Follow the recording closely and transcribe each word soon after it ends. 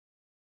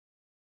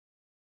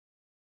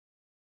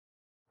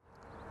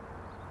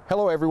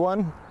Hello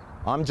everyone,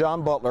 I'm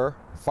John Butler,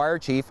 Fire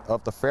Chief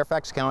of the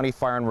Fairfax County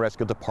Fire and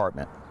Rescue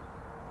Department.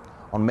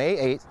 On May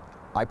 8th,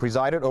 I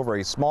presided over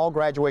a small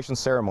graduation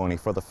ceremony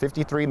for the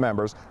 53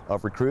 members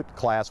of Recruit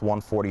Class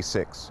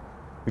 146,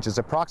 which is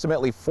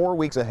approximately 4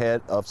 weeks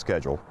ahead of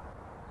schedule.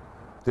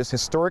 This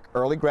historic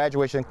early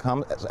graduation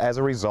comes as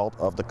a result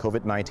of the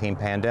COVID-19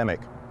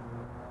 pandemic.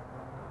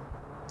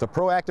 The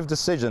proactive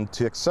decision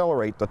to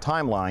accelerate the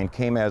timeline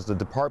came as the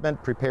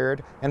department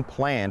prepared and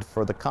planned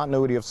for the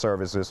continuity of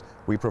services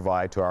we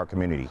provide to our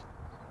community.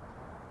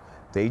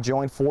 They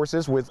joined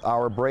forces with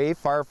our brave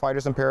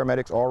firefighters and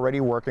paramedics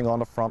already working on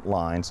the front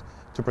lines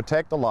to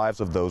protect the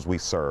lives of those we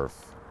serve.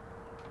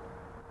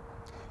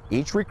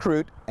 Each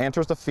recruit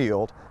enters the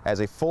field as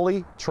a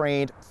fully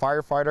trained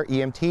firefighter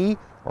EMT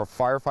or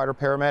firefighter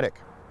paramedic,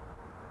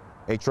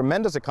 a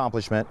tremendous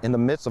accomplishment in the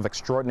midst of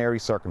extraordinary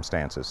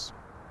circumstances.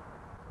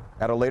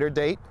 At a later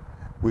date,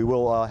 we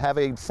will have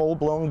a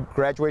full-blown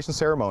graduation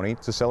ceremony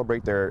to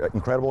celebrate their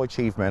incredible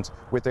achievements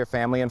with their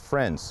family and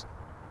friends.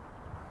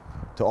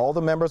 To all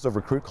the members of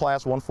Recruit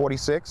Class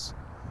 146,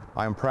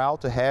 I am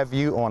proud to have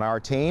you on our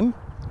team,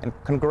 and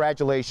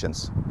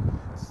congratulations.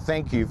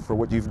 Thank you for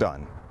what you've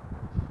done.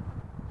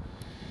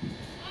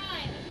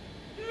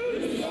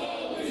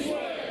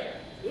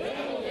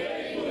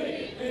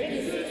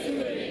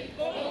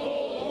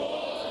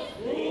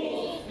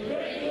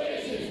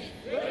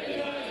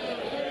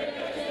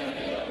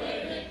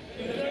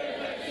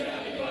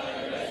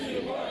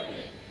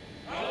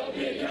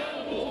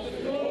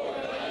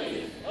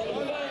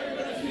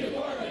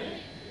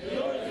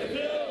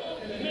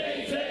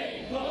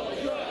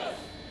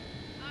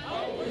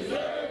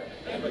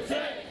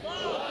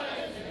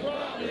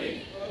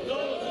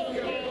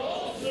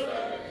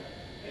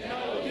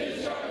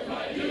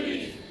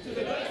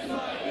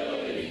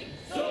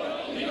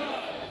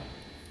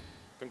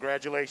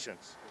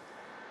 Congratulations.